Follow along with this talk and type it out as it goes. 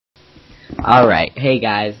Alright, hey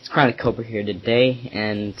guys, it's Chronic Cobra here today,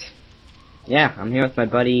 and yeah, I'm here with my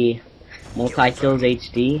buddy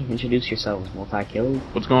MultiKillsHD. Introduce yourselves, MultiKills.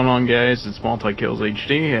 What's going on, guys? It's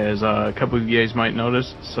MultiKillsHD, as a couple of you guys might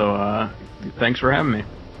notice, so thanks for having me.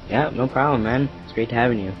 Yeah, no problem, man. It's great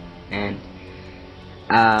having you. And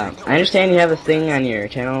I understand you have a thing on your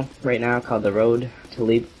channel right now called the Road to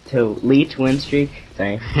Elite Win Streak.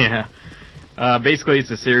 Sorry. Yeah. Basically, it's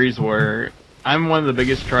a series where I'm one of the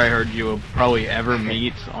biggest tryhards you will probably ever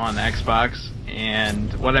meet on Xbox,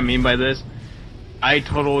 and what I mean by this, I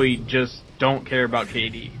totally just don't care about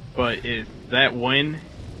KD, but if that win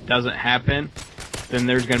doesn't happen, then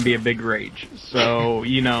there's going to be a big rage. So,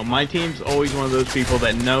 you know, my team's always one of those people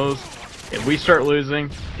that knows if we start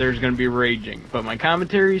losing, there's going to be raging. But my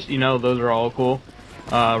commentaries, you know, those are all cool.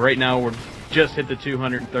 Right now, we're just hit the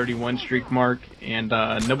 231 streak mark, and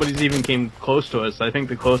nobody's even came close to us. I think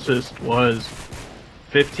the closest was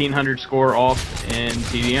 1,500 score off in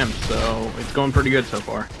TDM, so it's going pretty good so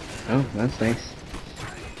far. Oh, that's nice.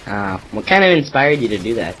 What kind of inspired you to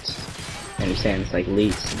do that? I understand it's like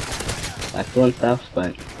leaks and cool and stuff,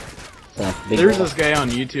 but there's this guy on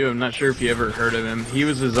YouTube. I'm not sure if you ever heard of him. He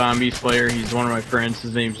was a zombie slayer. He's one of my friends.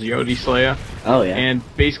 His name's Yodi Slayer. Oh yeah. And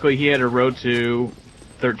basically, he had a road to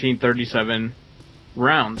 1337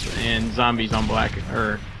 rounds in Zombies on Black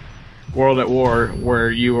or World at War,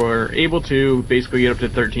 where you were able to basically get up to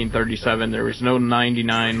 1337. There was no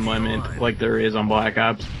 99 limit like there is on Black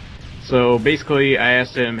Ops. So basically, I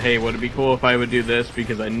asked him, hey, would it be cool if I would do this,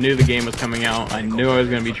 because I knew the game was coming out. I knew I was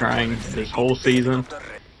going to be trying this whole season.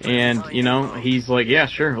 And, you know, he's like, yeah,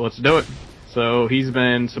 sure, let's do it. So he's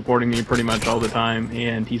been supporting me pretty much all the time,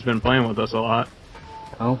 and he's been playing with us a lot.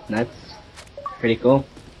 Oh, that's pretty cool.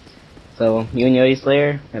 So, you and Yodi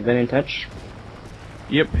Slayer have been in touch?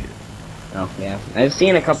 Yep. Oh, yeah. I've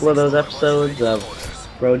seen a couple of those episodes of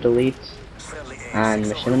Road to Elite on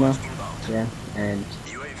Machinima. Yeah, and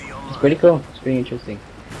it's pretty cool. It's pretty interesting.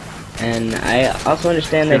 And I also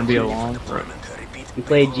understand that you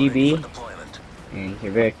play GB, and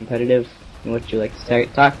you're very competitive. And would you like to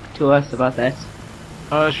talk to us about that?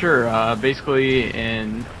 Sure. Basically,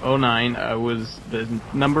 in 09, I was the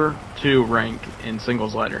number 2 rank in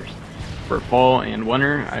singles ladders. For fall and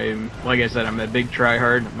winter, like I said, I'm a big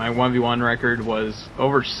tryhard. My 1v1 record was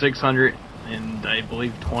over 600 and I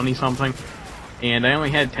believe 20 something. And I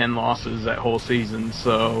only had 10 losses that whole season,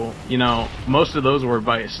 so, you know, most of those were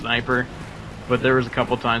by a sniper. But there was a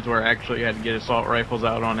couple times where I actually had to get assault rifles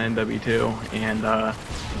out on MW3, and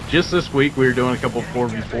just this week we were doing a couple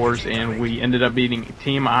 4v4s, and we ended up beating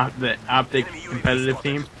the Optic competitive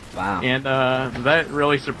team. Wow. And that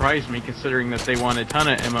really surprised me, considering that they won a ton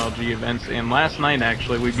of MLG events, and last night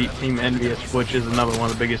actually we beat Team Envious, which is another one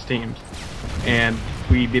of the biggest teams, and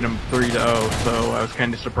we beat them 3-0, so I was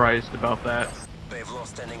kind of surprised about that.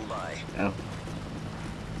 Oh.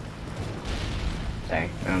 Sorry.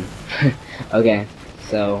 Okay,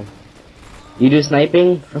 so you do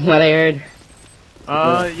sniping, from what I heard?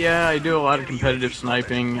 Yeah, I do a lot of competitive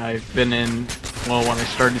sniping. I've been in, well, when I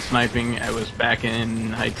started sniping, I was back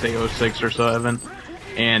in, I'd say 06 or 07,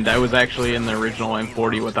 and I was actually in the original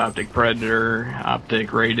M40 with Optic Predator,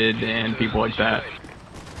 Optic Rated, and people like that.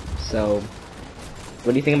 So,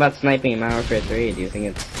 what do you think about sniping in Modern Warfare 3? Do you think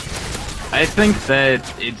it's... I think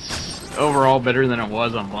that it's overall better than it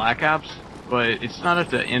was on Black Ops, but it's not up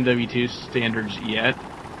to MW2 standards yet.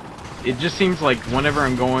 It just seems like whenever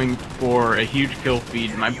I'm going for a huge kill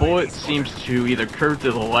feed, my bullet seems to either curve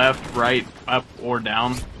to the left, right, up, or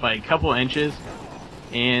down by a couple inches.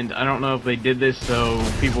 And I don't know if they did this so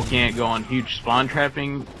people can't go on huge spawn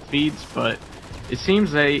trapping feeds, but it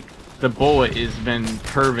seems like the bullet has been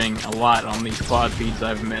curving a lot on these quad feeds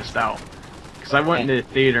I've missed out. Because I went into the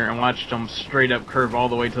theater and watched them straight up curve all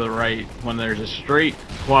the way to the right when there's a straight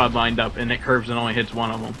quad lined up and it curves and only hits one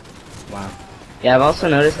of them. Wow. Yeah, I've also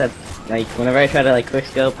noticed that, like, whenever I try to, like,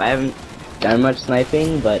 quickscope, I haven't done much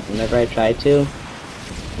sniping, but whenever I try to,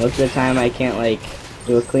 most of the time I can't, like,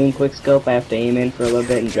 do a clean quickscope. I have to aim in for a little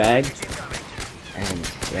bit and drag.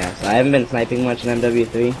 And, yeah, so I haven't been sniping much in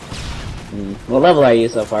MW3. What level are you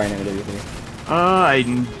so far in MW3?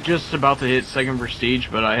 I'm just about to hit 2nd Prestige,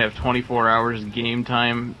 but I have 24 hours game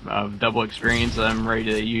time of double experience that I'm ready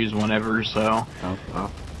to use whenever, so... Oh, wow.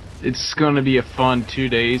 It's going to be a fun 2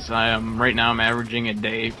 days. Right now I'm averaging a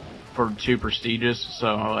day for 2 prestiges,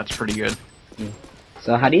 so that's pretty good.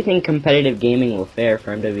 So how do you think competitive gaming will fare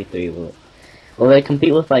for MW3? Will they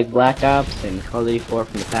compete with, like, Black Ops and Call of Duty 4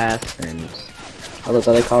 from the past and all those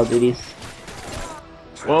other Call of Duties?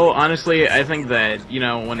 Well, honestly, I think that, you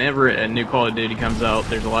know, whenever a new Call of Duty comes out,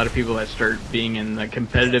 there's a lot of people that start being in the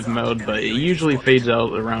competitive mode, but it usually fades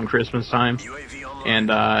out around Christmas time.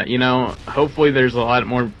 And, you know, hopefully there's a lot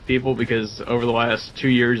more people because over the last 2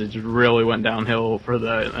 years it's really went downhill for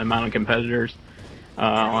the amount of competitors.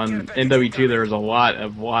 On MW2 there was a lot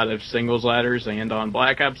of singles ladders, and on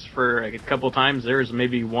Black Ops for a couple times there was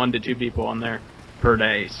maybe 1 to 2 people on there per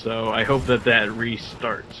day. So I hope that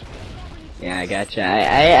restarts. Yeah, I gotcha.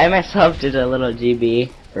 I myself did a little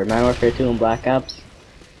GB for Modern Warfare 2 and Black Ops,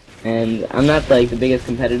 and I'm not like the biggest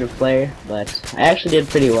competitive player, but I actually did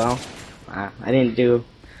pretty well. I didn't do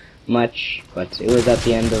much, but it was at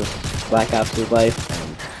the end of Black Ops' life,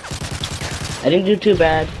 and I didn't do too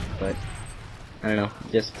bad, but I don't know,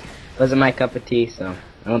 it just wasn't my cup of tea, so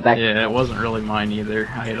I went back. Yeah, it wasn't really mine either.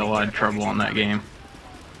 I had a lot of trouble on that game.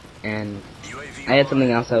 And I had something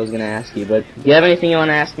else I was gonna ask you, but do you have anything you want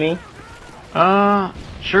to ask me?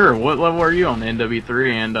 Sure. What level are you on the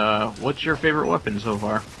MW3, and what's your favorite weapon so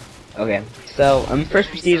far? Okay, so I'm first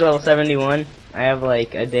prestige level 71. I have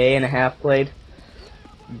like a day and a half played,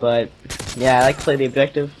 but yeah, I like to play the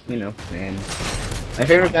objective, you know. And my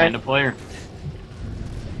favorite gun, kind of player.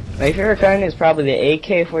 my favorite gun is probably the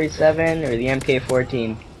AK-47 or the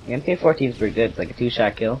MK-14. The MK-14 is pretty good. It's like a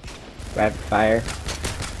 2-shot kill, rapid fire.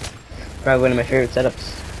 Probably one of my favorite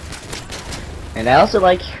setups. And I also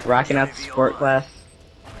like rocking out the support class,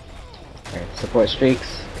 or support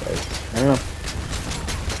streaks, because, I don't know,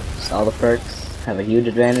 just all the perks have a huge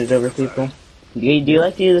advantage over people. Do you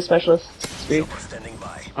like to use the specialist streak?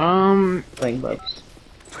 Playing bugs.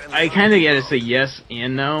 I kind of gotta say yes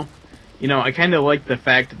and no. You know, I kind of like the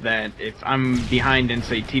fact that if I'm behind in,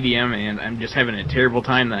 say, TDM and I'm just having a terrible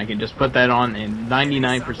time, then I can just put that on, and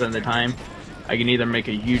 99% of the time, I can either make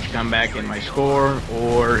a huge comeback in my score,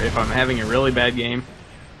 or if I'm having a really bad game,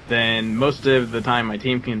 then most of the time my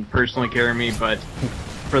team can personally carry me, but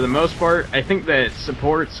for the most part, I think that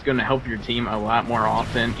support's going to help your team a lot more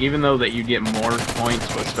often, even though that you get more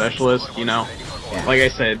points with specialists, you know. Like I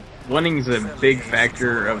said, winning's a big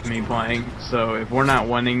factor of me playing, so if we're not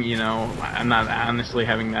winning, you know, I'm not honestly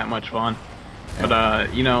having that much fun.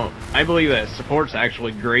 But, you know, I believe that support's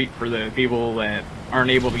actually great for the people that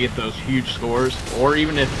aren't able to get those huge scores, or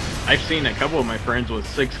even if I've seen a couple of my friends with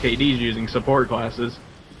 6 KDs using support classes,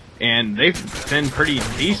 and they've been pretty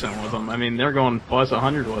decent with them. I mean, they're going plus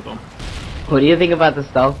 100 with them. What do you think about the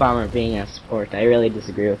stealth bomber being a support? I really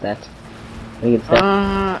disagree with that.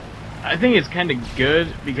 I think it's kind of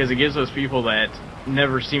good because it gives those people that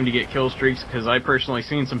never seem to get kill streaks, because I personally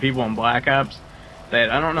seen some people in Black Ops that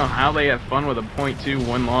I don't know how they have fun with a .2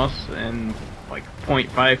 win-loss and like .5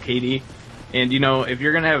 KD. And, you know, if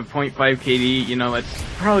you're going to have a .5 KD, you know, that's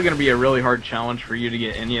probably going to be a really hard challenge for you to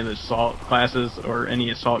get any of the assault classes, or any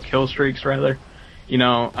assault kill streaks, rather. You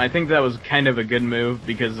know, I think that was kind of a good move,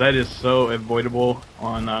 because that is so avoidable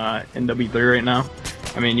on MW3 right now.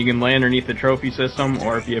 I mean, you can lay underneath the trophy system,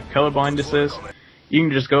 or if you have colorblind assist, you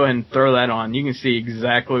can just go ahead and throw that on. You can see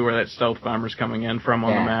exactly where that stealth bomber's coming in from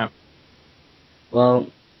on the map. Well,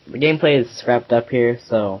 the gameplay is wrapped up here,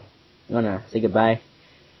 so you want to say goodbye?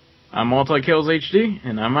 I'm MultiKillsHD,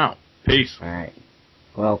 and I'm out. Peace. Alright.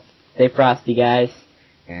 Well, stay frosty, guys,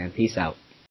 and peace out.